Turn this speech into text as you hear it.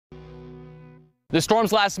The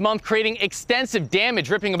storms last month creating extensive damage,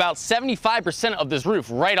 ripping about 75% of this roof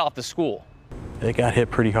right off the school. It got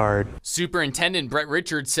hit pretty hard. Superintendent Brett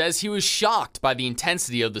Richards says he was shocked by the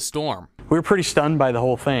intensity of the storm. We were pretty stunned by the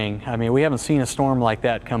whole thing. I mean, we haven't seen a storm like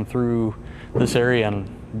that come through this area in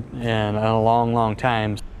a long, long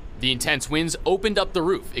time. The intense winds opened up the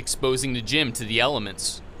roof, exposing the gym to the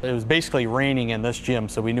elements. It was basically raining in this gym,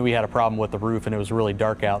 so we knew we had a problem with the roof, and it was really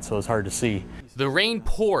dark out, so it was hard to see. The rain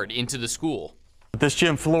poured into the school. This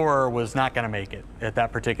gym floor was not going to make it at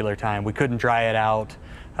that particular time. We couldn't dry it out.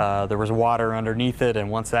 There was water underneath it,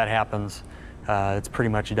 and once that happens, it's pretty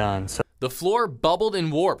much done. So the floor bubbled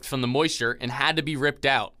and warped from the moisture and had to be ripped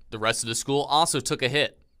out. The rest of the school also took a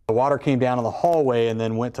hit. the water came down in the hallway and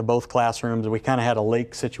then went to both classrooms. We kind of had a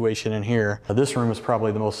lake situation in here. This room was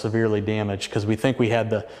probably the most severely damaged because we think we had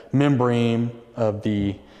the membrane of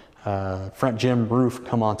the front gym roof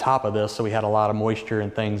come on top of this, so we had a lot of moisture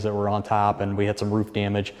and things that were on top, and we had some roof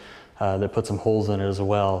damage that put some holes in it as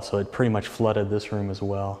well, so it pretty much flooded this room as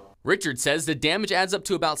well. Richard says the damage adds up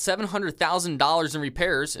to about $700,000 in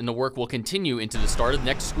repairs, and the work will continue into the start of the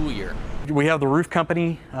next school year. We have the roof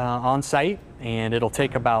company on site, and it'll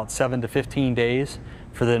take about 7 to 15 days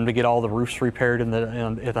for them to get all the roofs repaired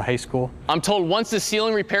at the high school. I'm told once the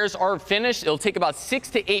ceiling repairs are finished, it'll take about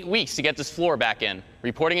 6 to 8 weeks to get this floor back in.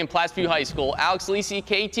 Reporting in Platteview High School, Alecci,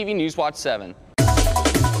 KTV News Watch 7.